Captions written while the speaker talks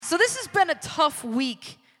So this has been a tough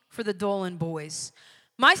week for the Dolan boys.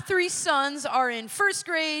 My 3 sons are in first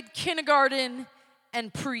grade, kindergarten,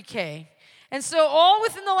 and pre-K. And so all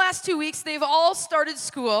within the last 2 weeks, they've all started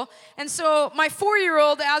school. And so my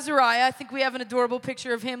 4-year-old, Azariah, I think we have an adorable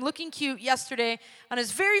picture of him looking cute yesterday on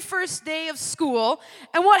his very first day of school.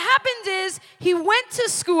 And what happened is he went to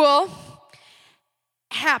school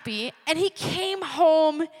happy, and he came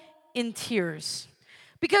home in tears.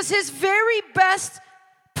 Because his very best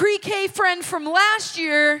pre-K friend from last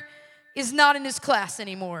year is not in his class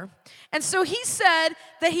anymore. And so he said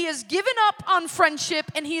that he has given up on friendship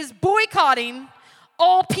and he is boycotting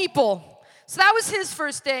all people. So that was his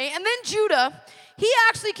first day. And then Judah, he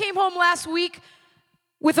actually came home last week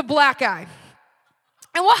with a black eye.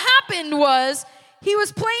 And what happened was he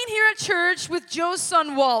was playing here at church with Joe's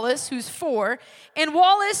son Wallace, who's 4, and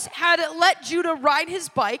Wallace had let Judah ride his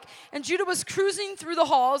bike, and Judah was cruising through the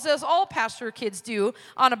halls, as all pastor kids do,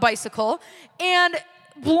 on a bicycle, and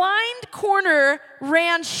Blind Corner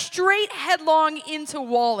ran straight headlong into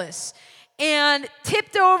Wallace and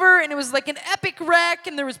tipped over, and it was like an epic wreck,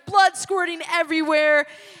 and there was blood squirting everywhere,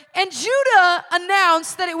 and Judah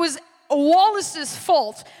announced that it was Wallace's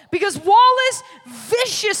fault because Wallace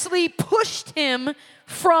viciously pushed him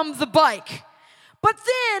from the bike. But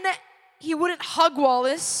then he wouldn't hug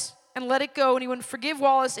Wallace and let it go, and he wouldn't forgive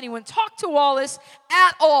Wallace, and he wouldn't talk to Wallace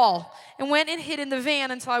at all, and went and hid in the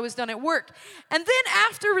van until I was done at work. And then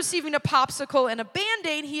after receiving a popsicle and a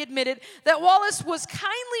Band-Aid, he admitted that Wallace was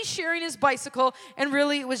kindly sharing his bicycle, and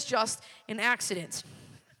really it was just an accident.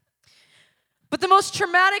 But the most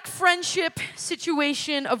traumatic friendship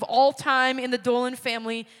situation of all time in the Dolan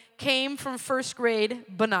family came from first grade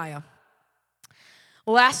Benaiah.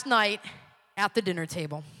 Last night at the dinner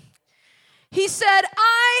table, he said,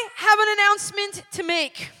 "I have an announcement to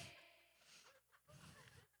make."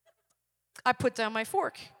 I put down my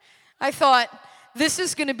fork. I thought, this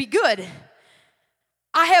is going to be good.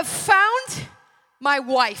 I have found my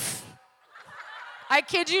wife. I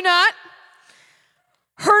kid you not.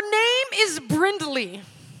 Her name is Brindley,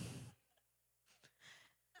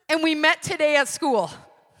 and we met today at school,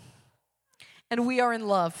 and we are in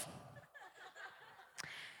love.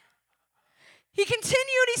 He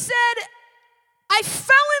continued, he said, "I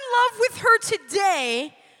fell in love with her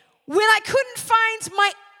today when I couldn't find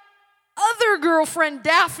my other girlfriend,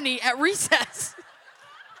 Daphne, at recess."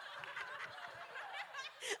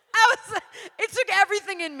 It took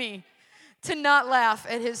everything in me to not laugh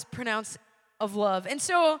at his pronounce of love. And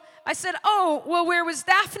so I said, "Oh, well, where was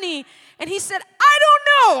Daphne?" And he said, "I don't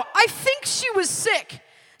know. I think she was sick.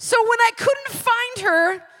 So when I couldn't find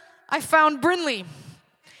her, I found Brindley.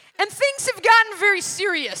 And things have gotten very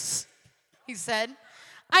serious," he said.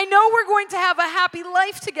 "I know we're going to have a happy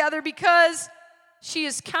life together because she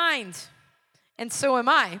is kind, and so am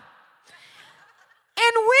I.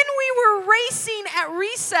 And when we were racing at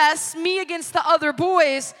recess, me against the other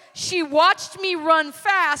boys, she watched me run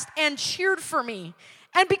fast and cheered for me.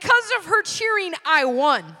 And because of her cheering, I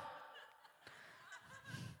won.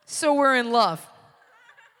 So we're in love."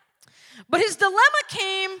 But his dilemma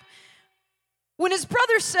came when his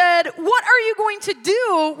brother said, "What are you going to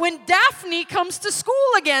do when Daphne comes to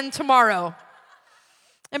school again tomorrow?"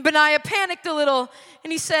 And Benaiah panicked a little,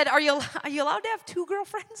 and he said, Are you allowed to have 2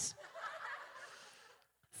 girlfriends?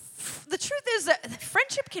 The truth is that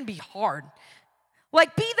friendship can be hard.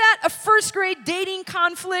 Like, be that a first grade dating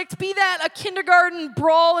conflict, be that a kindergarten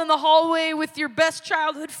brawl in the hallway with your best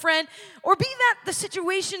childhood friend, or be that the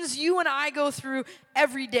situations you and I go through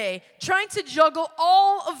every day, trying to juggle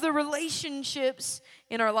all of the relationships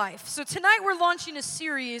in our life. So tonight we're launching a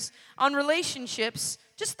series on relationships,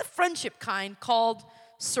 just the friendship kind, called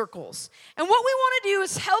Circles. And what we want to do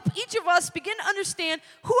is help each of us begin to understand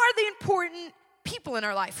who are the important people in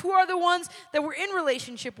our life. Who are the ones that we're in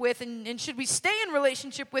relationship with, and should we stay in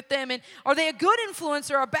relationship with them? And are they a good influence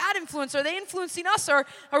or a bad influence? Are they influencing us, or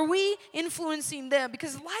are we influencing them?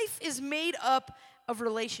 Because life is made up of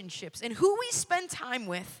relationships, and who we spend time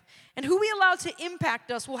with and who we allow to impact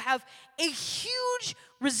us will have a huge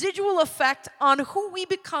residual effect on who we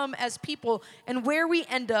become as people and where we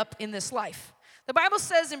end up in this life. The Bible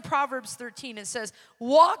says in Proverbs 13, it says,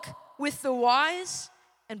 "Walk with the wise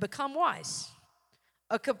and become wise.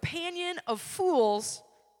 A companion of fools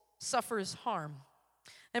suffers harm."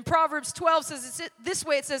 And Proverbs 12 says it this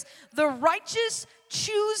way, it says, "The righteous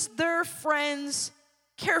choose their friends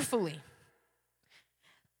carefully,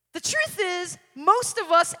 The truth is, most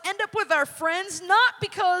of us end up with our friends not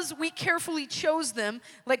because we carefully chose them,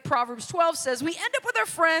 like Proverbs 12 says. We end up with our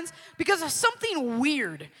friends because of something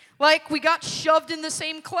weird, like we got shoved in the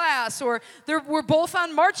same class, or we're both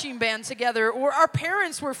on marching band together, or our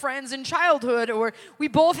parents were friends in childhood, or we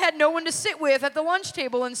both had no one to sit with at the lunch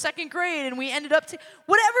table in second grade, and we ended up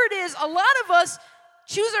whatever it is, a lot of us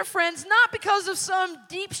choose our friends not because of some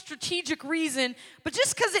deep strategic reason, but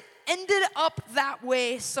just because it ended up that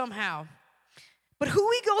way somehow. But who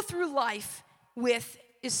we go through life with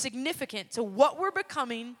is significant to what we're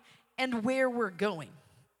becoming and where we're going.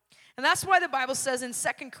 And that's why the Bible says in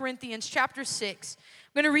 2 Corinthians chapter 6,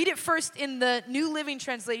 I'm going to read it first in the New Living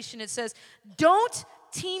Translation. It says, "Don't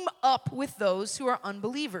team up with those who are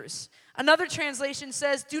unbelievers." Another translation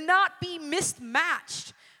says, "Do not be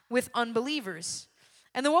mismatched with unbelievers."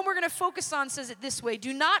 And the one we're going to focus on says it this way: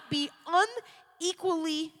 "Do not be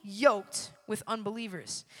unequally yoked with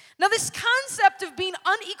unbelievers." Now, this concept of being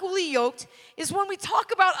unequally yoked is one we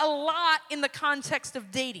talk about a lot in the context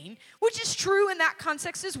of dating, which is true in that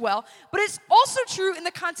context as well, but it's also true in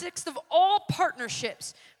the context of all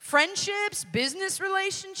partnerships, friendships, business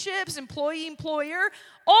relationships, employee-employer,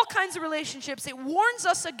 all kinds of relationships. It warns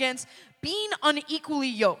us against being unequally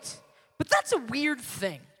yoked. But that's a weird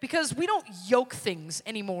thing because we don't yoke things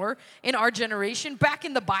anymore in our generation. Back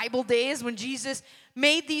in the Bible days when Jesus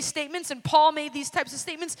made these statements and Paul made these types of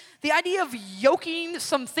statements, the idea of yoking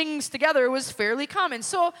some things together was fairly common.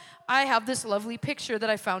 So I have this lovely picture that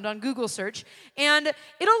I found on Google search, and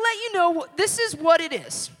it'll let you know this is what it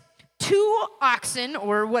is. 2 oxen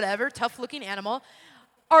or whatever, tough-looking animal,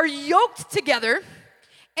 are yoked together,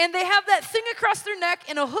 and they have that thing across their neck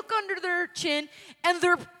and a hook under their chin, and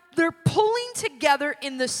they're pulling together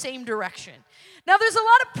in the same direction. Now, there's a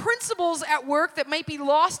lot of principles at work that might be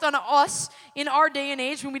lost on us in our day and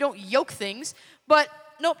age when we don't yoke things, but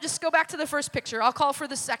nope, just go back to the first picture. I'll call for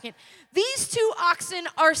the second. These 2 oxen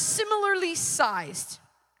are similarly sized,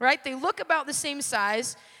 right? They look about the same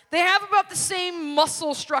size. They have about the same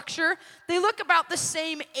muscle structure. They look about the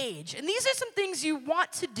same age. And these are some things you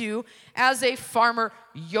want to do as a farmer,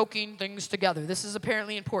 yoking things together. This is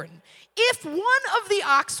apparently important. If one of the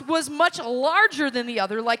ox was much larger than the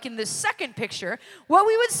other, like in this second picture, what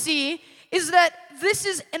we would see is that this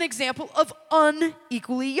is an example of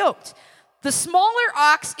unequally yoked. The smaller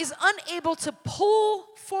ox is unable to pull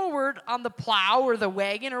forward on the plow or the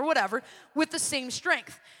wagon or whatever with the same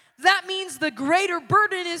strength. That means the greater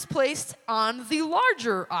burden is placed on the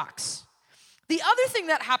larger ox. The other thing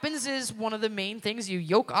that happens is one of the main things you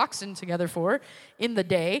yoke oxen together for in the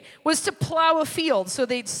day was to plow a field. So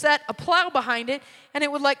they'd set a plow behind it, and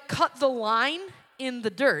it would like cut the line in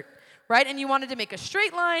the dirt, right? And you wanted to make a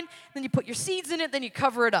straight line, then you put your seeds in it, then you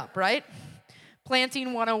cover it up, right?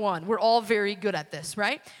 Planting 101. We're all very good at this,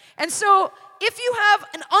 right? And so if you have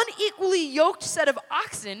an unequally yoked set of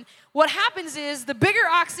oxen, what happens is the bigger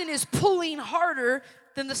oxen is pulling harder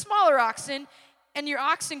than the smaller oxen, and your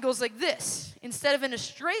oxen goes like this. Instead of in a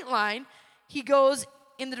straight line, he goes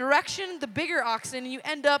in the direction the bigger oxen, and you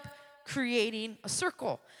end up creating a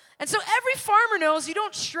circle. And so every farmer knows you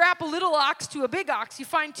don't strap a little ox to a big ox. You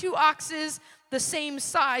find 2 oxes the same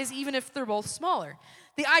size, even if they're both smaller.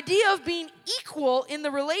 The idea of being equal in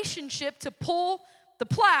the relationship to pull the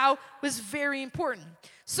plow was very important.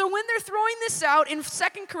 So when they're throwing this out in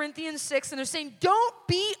 2 Corinthians 6, and they're saying, don't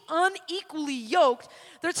be unequally yoked,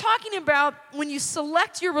 they're talking about when you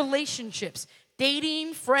select your relationships,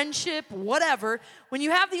 dating, friendship, whatever, when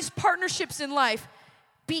you have these partnerships in life,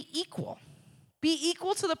 be equal. Be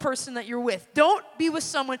equal to the person that you're with. Don't be with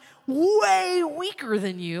someone way weaker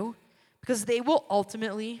than you, because they will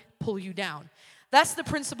ultimately pull you down. That's the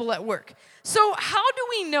principle at work. So how do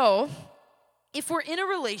we know if we're in a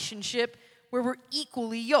relationship where we're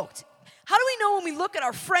equally yoked? How do we know when we look at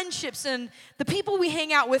our friendships and the people we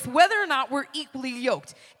hang out with whether or not we're equally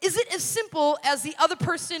yoked? Is it as simple as the other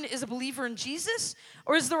person is a believer in Jesus,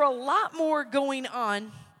 or is there a lot more going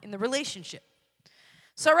on in the relationship?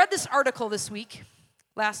 So I read this article this week,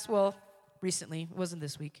 recently, it wasn't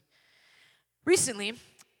this week, recently,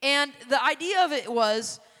 and the idea of it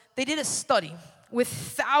was they did a study with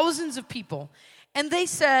thousands of people. And they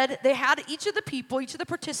said they had each of the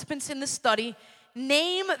participants in the study,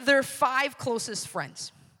 name their 5 closest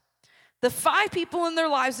friends. The 5 people in their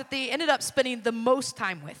lives that they ended up spending the most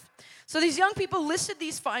time with. So these young people listed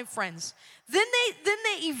these 5 friends. Then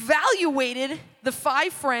they evaluated the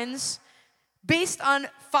 5 friends based on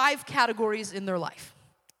 5 categories in their life.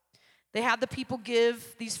 They had the people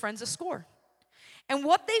give these friends a score. And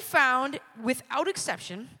what they found, without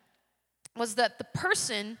exception, was that the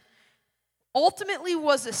person ultimately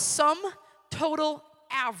was a sum total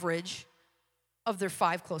average of their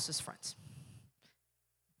 5 closest friends.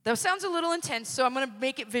 That sounds a little intense, so I'm going to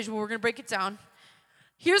make it visual. We're going to break it down.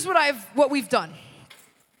 Here's what we've done.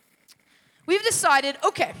 We've decided,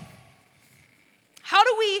 okay, how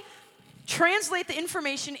do we translate the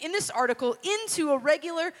information in this article into a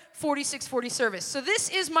regular 4640 service? So this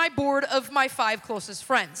is my board of my 5 closest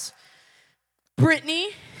friends. Brittany,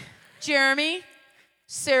 Jeremy,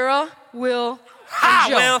 Sarah, Will, and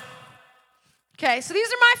Joe. Will. Okay, so these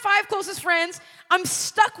are my 5 closest friends. I'm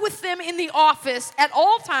stuck with them in the office at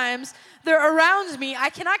all times. They're around me. I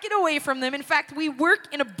cannot get away from them. In fact, we work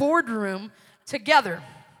in a boardroom together.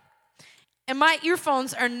 And my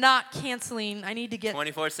earphones are not canceling. I need to get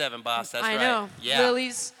 24/7, boss. That's right. I know. Yeah.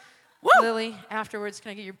 Lily, afterwards,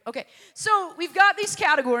 can I get your... Okay, so we've got these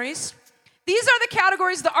categories. These are the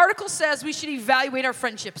categories the article says we should evaluate our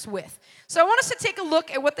friendships with. So I want us to take a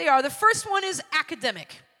look at what they are. The first one is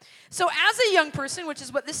academic. So as a young person, which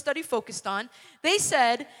is what this study focused on, they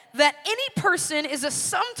said that any person is a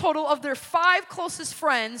sum total of their 5 closest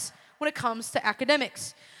friends when it comes to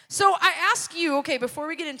academics. So I ask you, okay, before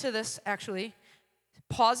we get into this, actually,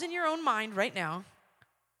 pause in your own mind right now.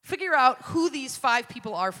 Figure out who these 5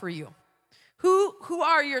 people are for you. Who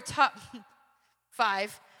are your top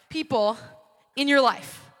 5 people in your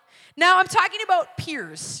life? Now, I'm talking about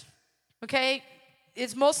peers, okay?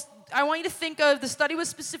 I want you to think of, the study was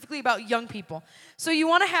specifically about young people. So you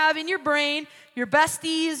want to have in your brain your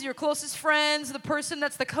besties, your closest friends, the person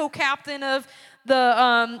that's the co-captain of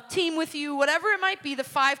the team with you, whatever it might be, the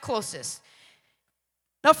 5 closest.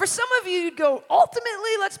 Now, for some of you, you'd go,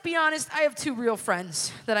 ultimately, let's be honest, I have 2 real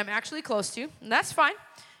friends that I'm actually close to, and that's fine.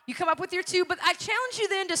 You come up with your 2, but I challenge you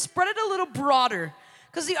then to spread it a little broader,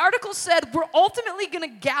 because the article said we're ultimately going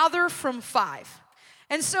to gather from 5.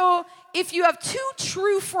 And so if you have 2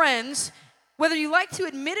 true friends, whether you like to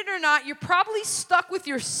admit it or not, you're probably stuck with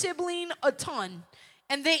your sibling a ton.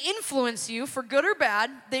 And they influence you for good or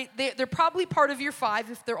bad. They're probably part of your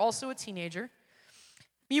 5 if they're also a teenager.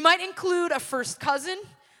 You might include a first cousin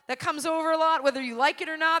that comes over a lot, whether you like it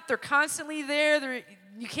or not. They're constantly there.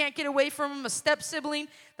 You can't get away from them. A step sibling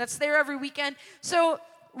that's there every weekend. So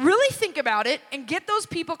really think about it and get those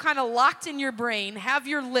people kind of locked in your brain. Have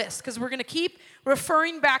your list, because we're going to keep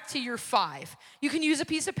referring back to your 5. You can use a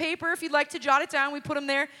piece of paper if you'd like to jot it down. We put them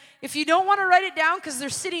there. If you don't want to write it down because they're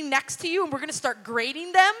sitting next to you and we're going to start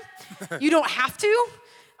grading them, you don't have to.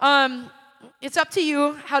 It's up to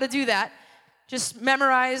you how to do that. Just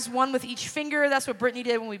memorize 1 with each finger. That's what Brittany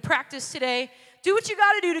did when we practiced today. Do what you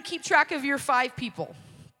got to do to keep track of your 5 people.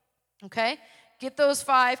 Okay? Get those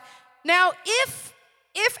 5. Now, if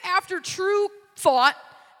after true thought,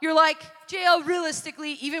 you're like, JL,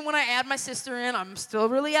 realistically, even when I add my sister in, I'm still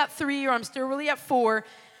really at 3 or I'm still really at 4,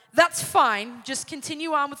 that's fine. Just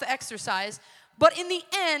continue on with the exercise. But in the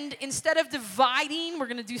end, instead of dividing, we're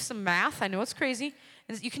going to do some math. I know it's crazy.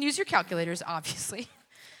 You can use your calculators, obviously.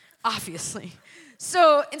 Obviously.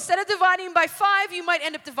 So instead of dividing by 5, you might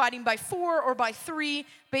end up dividing by 4 or by 3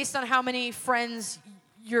 based on how many friends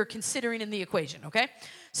you're considering in the equation, okay?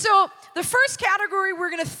 So the first category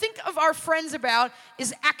we're going to think of our friends about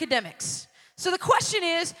is academics. So the question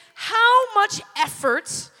is, how much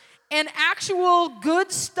effort and actual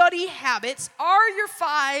good study habits are your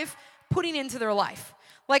 5 putting into their life?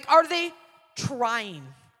 Like, are they trying?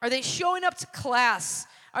 Are they showing up to class?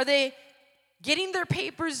 Are they getting their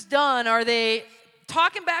papers done? Are they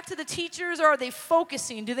talking back to the teachers, or are they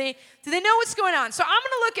focusing? Do they know what's going on? So I'm going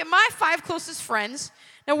to look at my 5 closest friends.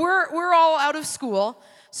 Now, we're all out of school,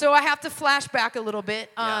 so I have to flash back a little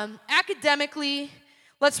bit. Academically,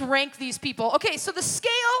 let's rank these people. Okay, so the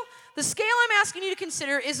scale I'm asking you to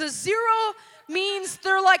consider is a 0 means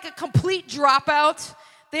they're like a complete dropout.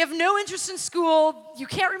 They have no interest in school. You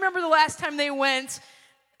can't remember the last time they went.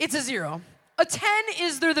 It's a 0. A 10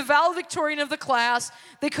 is they're the valedictorian of the class.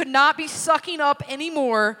 They could not be sucking up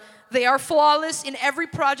anymore. They are flawless in every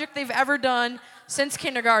project they've ever done since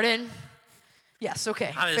kindergarten. Yes,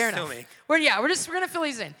 okay, fair enough. We're gonna fill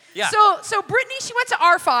these in. Yeah. So Brittany, she went to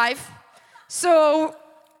R5. So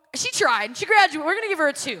she tried. She graduated. We're gonna give her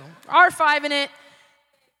a 2. R5 in it.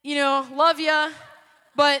 You know, love ya,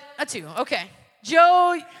 but a 2. Okay.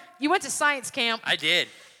 Joe, you went to science camp. I did.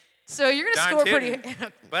 So you're gonna score pretty.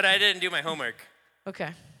 But I didn't do my homework. Okay.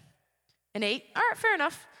 An 8. All right, fair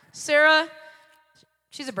enough. Sarah,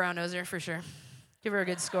 she's a brown noser for sure. Give her a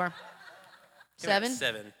good score. 7?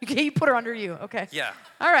 7. Okay, you put her under you. Okay. Yeah.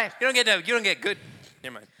 All right. You don't get good.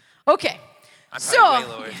 Never mind. Okay. I'm probably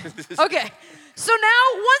way lower. Okay. So now,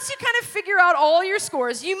 once you kind of figure out all your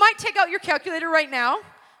scores, you might take out your calculator right now. You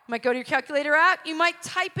might go to your calculator app. You might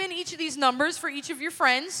type in each of these numbers for each of your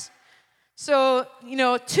friends. So,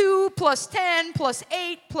 2 plus 10 plus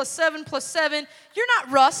 8 plus 7 plus 7. You're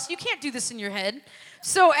not Russ. You can't do this in your head.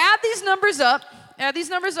 So add these numbers up. Add these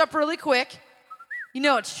numbers up really quick. You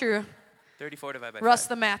know it's true. 34 divided by 5. Russ,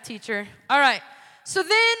 the math teacher. All right. So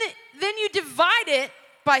then you divide it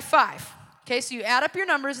by 5. Okay, so you add up your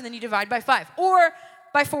numbers and then you divide by 5. Or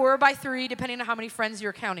by 4 or by 3, depending on how many friends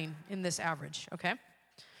you're counting in this average, okay?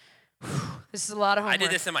 This is a lot of homework. I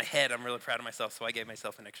did this in my head. I'm really proud of myself, so I gave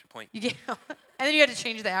myself an extra point. And then you had to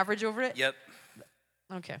change the average over it? Yep.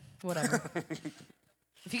 Okay, whatever.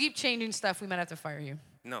 If you keep changing stuff, we might have to fire you.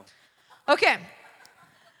 No. Okay.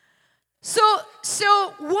 So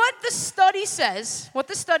what the study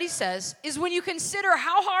says is when you consider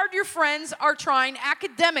how hard your friends are trying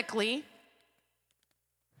academically.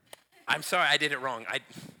 I'm sorry, I did it wrong.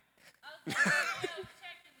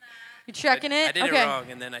 You're checking it? I did it wrong,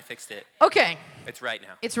 and then I fixed it. Okay. It's right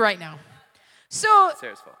now. It's right now. So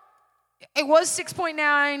Sarah's fault. it was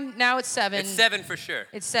 6.9, now it's 7. It's 7 for sure.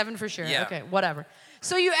 It's 7 for sure. Yeah. Okay, whatever.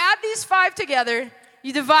 So you add these 5 together,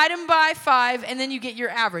 you divide them by 5, and then you get your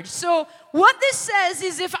average. So what this says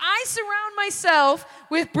is if I surround myself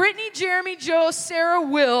with Brittany, Jeremy, Joe, Sarah,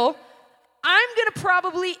 Will, I'm going to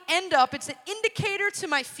probably end up, it's an indicator to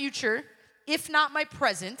my future, if not my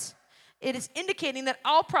present. It is indicating that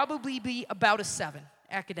I'll probably be about a 7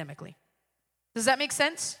 academically. Does that make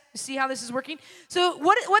sense? You see how this is working? So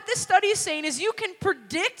what this study is saying is you can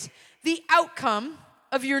predict the outcome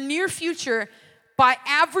of your near future by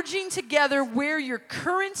averaging together where your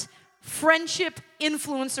current friendship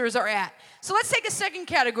influencers are at. So let's take a second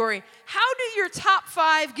category. How do your top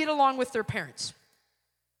 5 get along with their parents?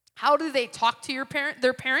 How do they talk to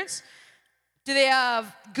their parents? Do they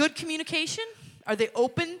have good communication? Are they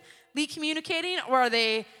openly communicating, or are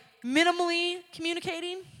they minimally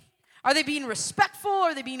communicating? Are they being respectful?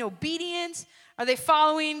 Are they being obedient? Are they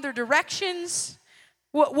following their directions?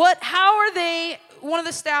 How are they, one of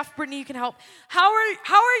the staff, Brittany, you can help. How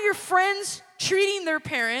are your friends treating their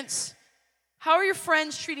parents? How are your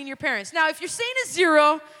friends treating your parents? Now, if you're saying a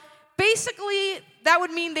 0, basically that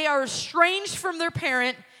would mean they are estranged from their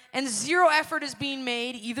parent and 0 effort is being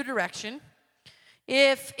made either direction.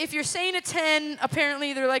 If you're saying a 10,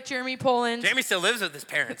 apparently they're like Jeremy Poland. Jeremy still lives with his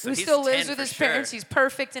parents. So Who he's still lives 10 with for his sure. parents. He's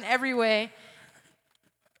perfect in every way.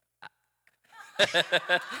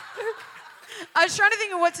 I was trying to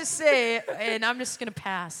think of what to say, and I'm just going to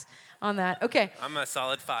pass on that. Okay. I'm a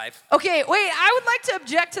solid 5. Okay, wait, I would like to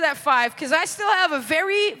object to that 5 because I still have a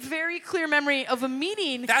very, very clear memory of a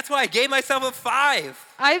meeting. That's why I gave myself a 5.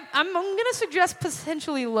 I'm going to suggest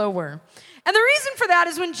potentially lower. And the reason for that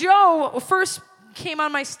is when Joe first came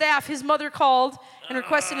on my staff, his mother called and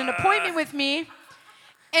requested an appointment with me,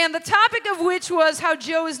 and the topic of which was how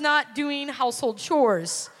Joe is not doing household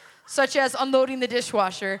chores, such as unloading the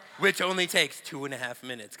dishwasher. Which only takes 2.5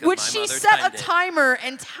 minutes. Which she set a timer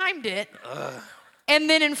and timed it, and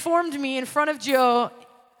then informed me in front of Joe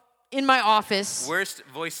in my office. Worst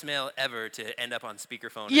voicemail ever to end up on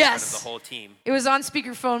speakerphone Yes. in front of the whole team. It was on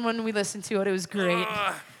speakerphone when we listened to it. It was great.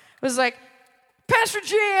 It was like, Pastor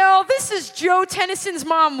JL, this is Joe Tennyson's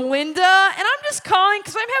mom, Linda, and I'm just calling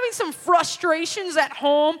because I'm having some frustrations at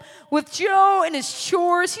home with Joe and his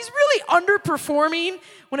chores. He's really underperforming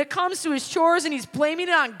when it comes to his chores, and he's blaming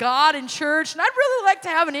it on God and church, and I'd really like to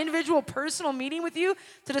have an individual personal meeting with you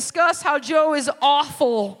to discuss how Joe is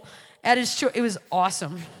awful at his chores. It was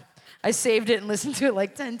awesome. I saved it and listened to it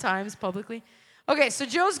like 10 times publicly. Okay, so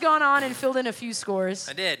Joe's gone on and filled in a few scores.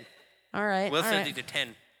 I did. All right. Will all sent right. you to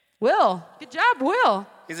 10. Will. Good job, Will.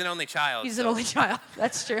 He's an only child. He's an only child.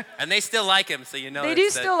 That's true. And they still like him, so you know. They do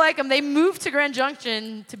still like him. They moved to Grand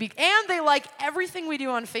Junction and they like everything we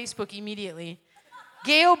do on Facebook immediately.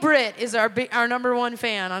 Gail Britt is our number 1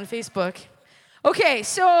 fan on Facebook. Okay,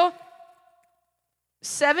 so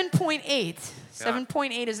 7.8.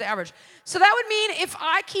 7.8 is the average. So that would mean if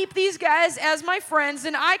I keep these guys as my friends,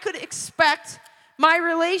 then I could expect my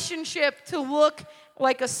relationship to look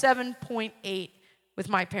like a 7.8 with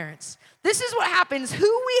my parents. This is what happens.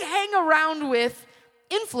 Who we hang around with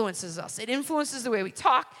influences us. It influences the way we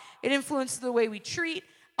talk. It influences the way we treat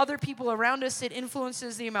other people around us. It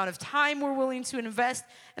influences the amount of time we're willing to invest.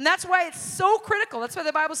 And that's why it's so critical. That's why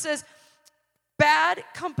the Bible says, bad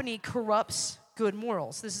company corrupts good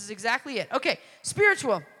morals. This is exactly it. Okay,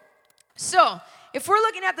 spiritual. So, if we're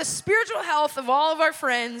looking at the spiritual health of all of our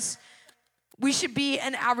friends, we should be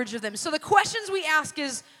an average of them. So the questions we ask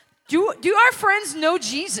is, do our friends know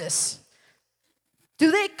Jesus? Do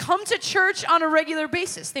they come to church on a regular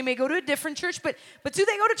basis? They may go to a different church, but do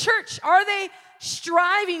they go to church? Are they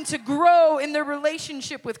striving to grow in their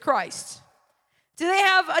relationship with Christ? Do they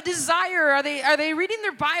have a desire? Are they reading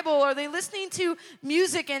their Bible? Are they listening to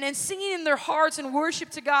music and singing in their hearts and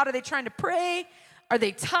worship to God? Are they trying to pray? Are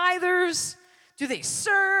they tithers? Do they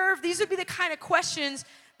serve? These would be the kind of questions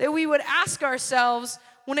that we would ask ourselves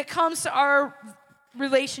when it comes to our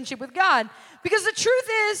relationship with God. Because the truth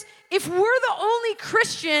is, if we're the only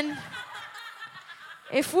Christian,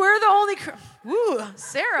 Woo,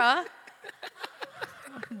 Sarah.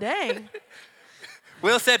 Dang.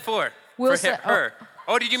 Will said 4. Will for said, her.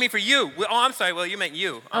 Oh, did you mean for you? Oh, I'm sorry. Will, you meant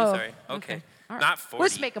you. I'm sorry. Okay. All right. Not 40.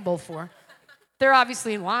 Let's make them both 4. They're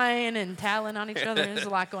obviously lying and tattling on each other. There's a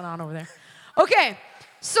lot going on over there. Okay,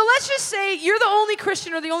 so let's just say you're the only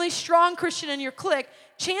Christian or the only strong Christian in your clique.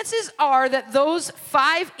 Chances are that those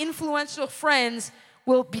 5 influential friends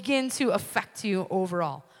will begin to affect you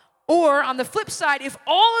overall. Or on the flip side, if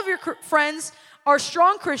all of your friends are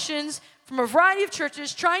strong Christians from a variety of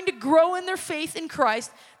churches trying to grow in their faith in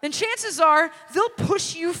Christ, then chances are they'll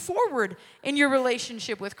push you forward in your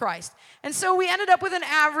relationship with Christ. And so we ended up with an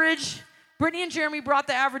average. Brittany and Jeremy brought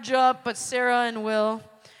the average up, but Sarah and Will,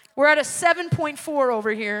 we're at a 7.4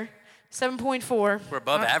 over here. 7.4. We're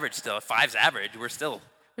above average still. 5's average. We're still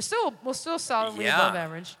Solidly above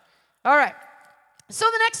average. All right. So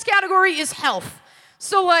the next category is health.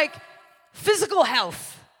 So like physical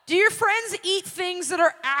health. Do your friends eat things that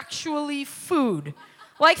are actually food?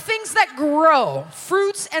 Like things that grow,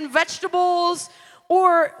 fruits and vegetables,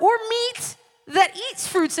 or meat that eats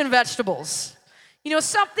fruits and vegetables. You know,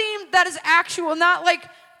 something that is actual, not like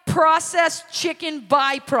processed chicken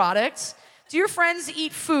byproducts. Do your friends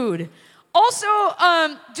eat food? Also,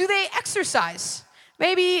 do they exercise?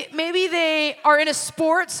 Maybe they are in a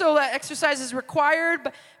sport, so that exercise is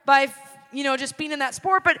required by just being in that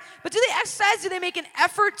sport. But do they exercise? Do they make an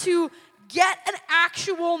effort to get an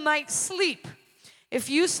actual night's sleep? If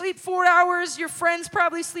you sleep 4 hours, your friends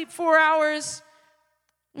probably sleep 4 hours.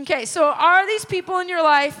 Okay, so are these people in your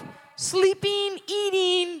life sleeping,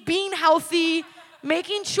 eating, being healthy,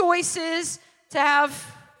 making choices to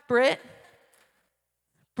have Brittany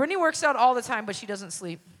works out all the time, but she doesn't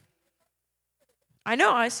sleep. I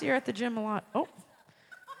know, I see her at the gym a lot. Oh,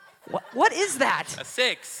 what is that? a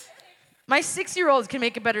 6. My 6-year-old can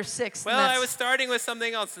make a better 6. Well, I was starting with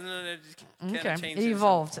something else, and then it just kind of changed. It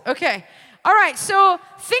evolved. Okay. All right, so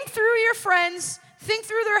think through your friends. Think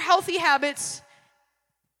through their healthy habits.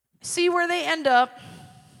 See where they end up.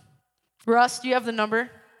 Russ, do you have the number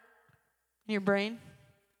in your brain?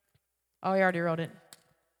 Oh, you already wrote it.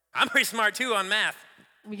 I'm pretty smart, too, on math.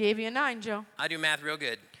 We gave you a 9, Joe. I do math real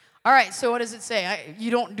good. All right, so what does it say?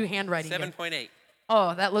 You don't do handwriting. 7.8.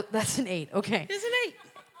 Oh, that's an 8. Okay. It's an 8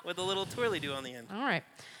 with a little twirly-do on the end. All right.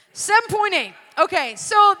 7.8. Okay,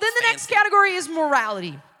 so then the next category is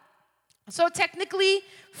morality. So technically,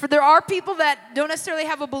 there are people that don't necessarily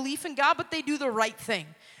have a belief in God, but they do the right thing.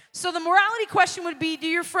 So the morality question would be, do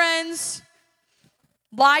your friends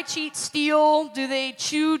lie, cheat, steal? Do they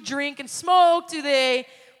chew, drink, and smoke? Do they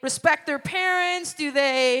respect their parents? Do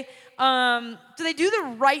they do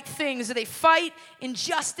the right things? Do they fight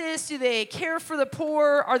injustice? Do they care for the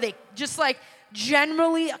poor? Are they just like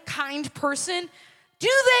generally a kind person? Do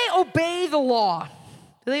they obey the law?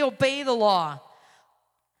 Do they obey the law?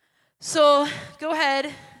 So go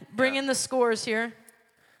ahead, bring in the scores here.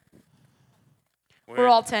 We're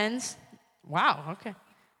all 10s. Wow, okay.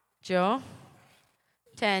 Joe,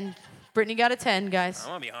 10. Brittany got a 10, guys.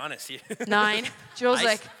 I want to be honest. 9. Joe's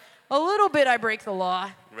like, a little bit I break the law.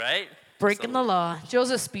 Right? Breaking the law. Joe's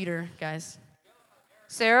a speeder, guys.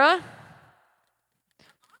 Sarah?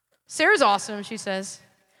 Sarah's awesome, she says.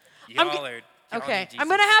 Okay, I'm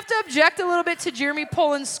going to have to object a little bit to Jeremy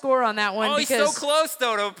Poland's score on that one. Oh, he's so close,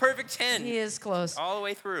 though, to a perfect 10. He is close. All the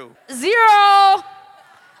way through. 0!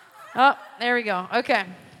 Oh, there we go. Okay.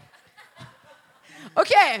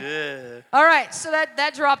 Okay. All right, so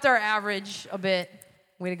that dropped our average a bit.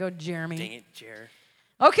 Way to go, Jeremy. Dang it, Jer.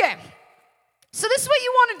 Okay. So this is what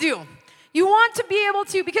you want to do. You want to be able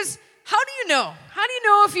to, because how do you know? How do you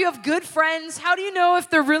know if you have good friends? How do you know if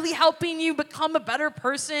they're really helping you become a better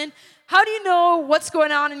person? How do you know what's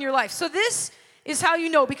going on in your life? So this is how you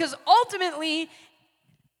know, because ultimately,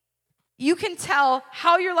 you can tell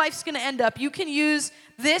how your life's going to end up. You can use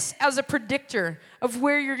this as a predictor of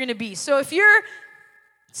where you're going to be. So if you're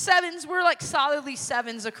 7s, we're like solidly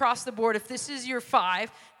 7s across the board. If this is your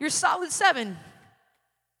 5, you're solid 7.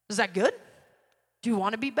 Is that good? Do you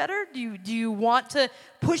want to be better? Do you want to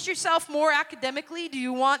push yourself more academically? Do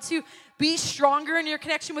you want to be stronger in your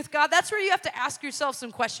connection with God? That's where you have to ask yourself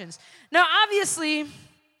some questions. Now, obviously,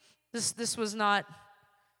 this was not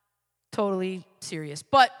totally serious,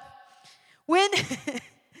 but when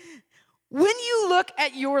you look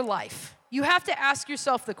at your life, you have to ask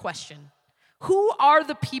yourself the question, who are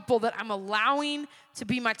the people that I'm allowing to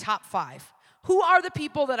be my top 5? Who are the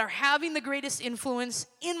people that are having the greatest influence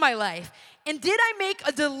in my life? And did I make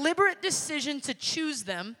a deliberate decision to choose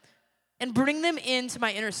them and bring them into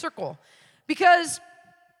my inner circle? Because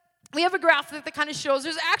we have a graphic that kind of shows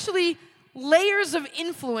there's actually layers of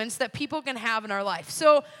influence that people can have in our life.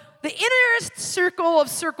 So the innerest circle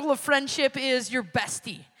of friendship is your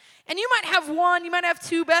bestie. And you might have one, you might have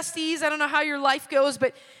 2 besties. I don't know how your life goes,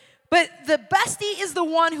 but the bestie is the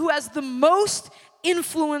one who has the most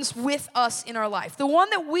influence with us in our life. The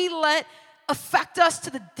one that we let affect us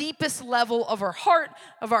to the deepest level of our heart,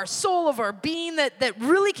 of our soul, of our being, that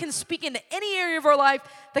really can speak into any area of our life,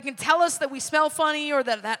 that can tell us that we smell funny or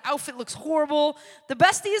that outfit looks horrible. The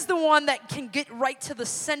bestie is the one that can get right to the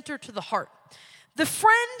center, to the heart. The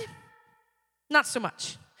friend, not so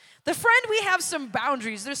much. The friend, we have some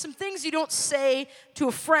boundaries. There's some things you don't say to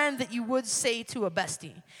a friend that you would say to a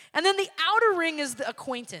bestie. And then the outer ring is the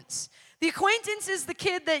acquaintance. The acquaintance is the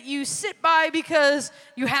kid that you sit by because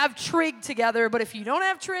you have trig together, but if you don't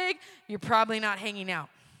have trig, you're probably not hanging out.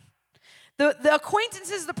 The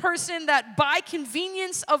acquaintance is the person that by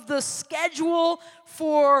convenience of the schedule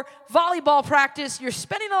for volleyball practice, you're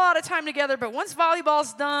spending a lot of time together, but once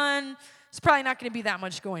volleyball's done, it's probably not going to be that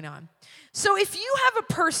much going on. So if you have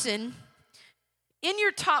a person in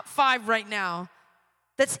your top 5 right now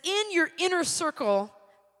that's in your inner circle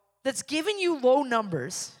that's giving you low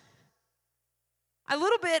numbers, a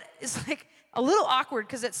little bit is like a little awkward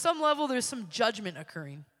because at some level there's some judgment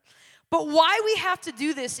occurring. But why we have to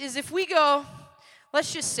do this is if we go,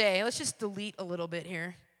 let's just delete a little bit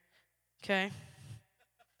here, okay?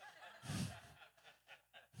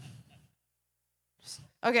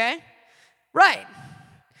 Okay, right.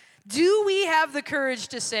 Do we have the courage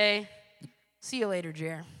to say, see you later,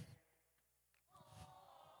 Jer?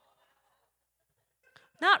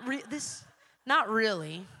 Not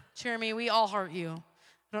really. Jeremy, we all heart you.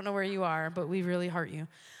 I don't know where you are, but we really heart you.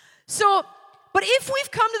 So, but if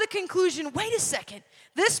we've come to the conclusion, wait a second,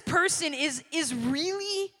 this person is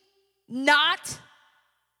really not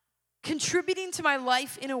contributing to my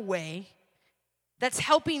life in a way that's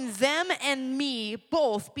helping them and me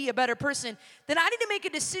both be a better person, then I need to make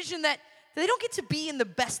a decision that they don't get to be in the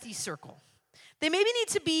bestie circle. They maybe need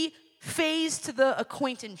to be phased to the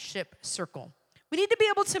acquaintanceship circle. We need to be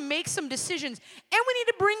able to make some decisions, and we need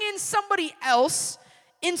to bring in somebody else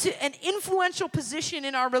into an influential position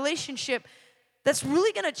in our relationship that's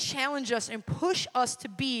really going to challenge us and push us to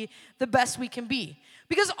be the best we can be.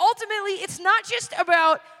 Because ultimately, it's not just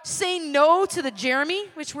about saying no to the Jeremy,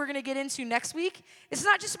 which we're going to get into next week. It's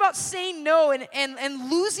not just about saying no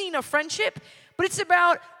and losing a friendship, but it's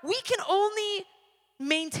about we can only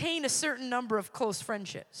maintain a certain number of close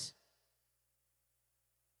friendships.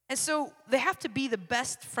 And so they have to be the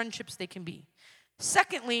best friendships they can be.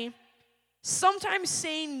 Secondly, sometimes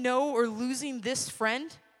saying no or losing this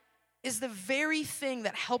friend is the very thing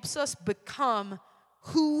that helps us become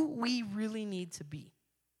who we really need to be.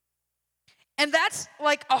 And that's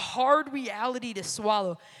like a hard reality to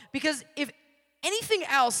swallow. Because if anything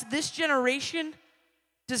else, this generation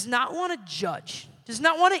does not want to judge, does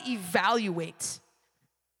not want to evaluate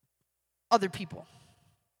other people.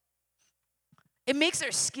 It makes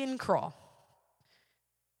our skin crawl.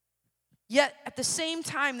 Yet, at the same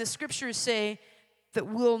time, the scriptures say that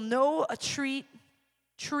we'll know a tree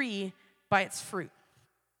by its fruit.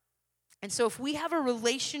 And so if we have a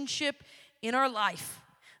relationship in our life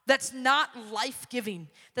that's not life-giving,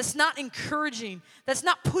 that's not encouraging, that's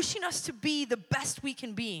not pushing us to be the best we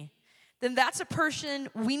can be, then that's a person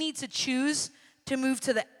we need to choose to move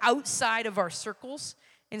to the outside of our circles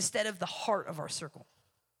instead of the heart of our circle.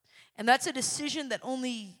 And that's a decision that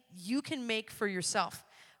only you can make for yourself.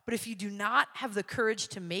 But if you do not have the courage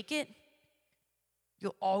to make it,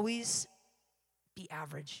 you'll always be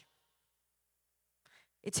average.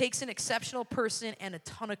 It takes an exceptional person and a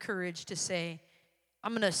ton of courage to say,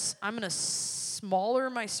 I'm gonna smaller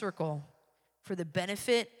my circle for the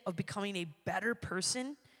benefit of becoming a better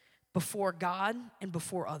person before God and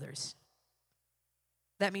before others.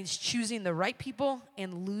 That means choosing the right people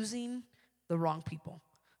and losing the wrong people.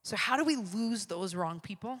 So how do we lose those wrong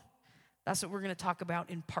people? That's what we're going to talk about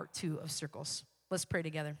in part 2 of Circles. Let's pray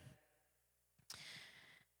together.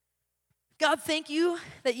 God, thank you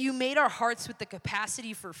that you made our hearts with the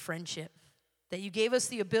capacity for friendship, that you gave us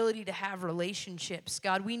the ability to have relationships.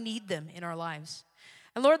 God, we need them in our lives.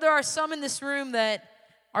 And Lord, there are some in this room that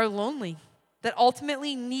are lonely, that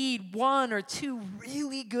ultimately need 1 or 2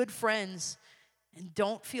 really good friends and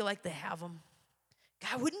don't feel like they have them.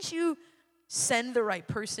 God, wouldn't you send the right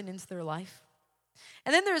person into their life?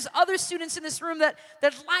 And then there's other students in this room that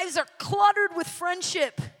lives are cluttered with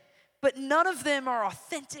friendship, but none of them are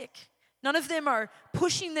authentic. None of them are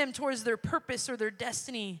pushing them towards their purpose or their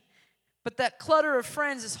destiny. But that clutter of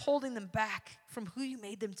friends is holding them back from who you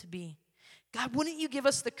made them to be. God, wouldn't you give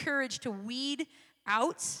us the courage to weed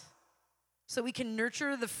out so we can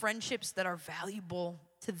nurture the friendships that are valuable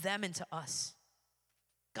to them and to us?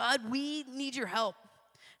 God, we need your help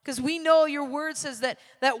because we know your word says that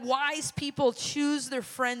wise people choose their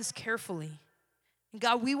friends carefully. And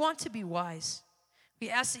God, we want to be wise. We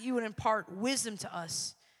ask that you would impart wisdom to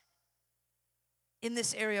us in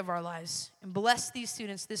this area of our lives. And bless these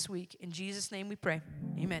students this week. In Jesus' name we pray.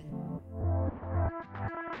 Amen.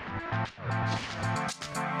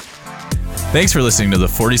 Thanks for listening to the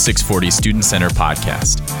 4640 Student Center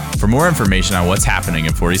podcast. For more information on what's happening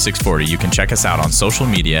in 4640, you can check us out on social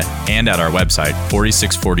media and at our website,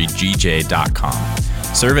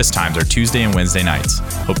 4640gj.com. Service times are Tuesday and Wednesday nights.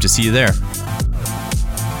 Hope to see you there.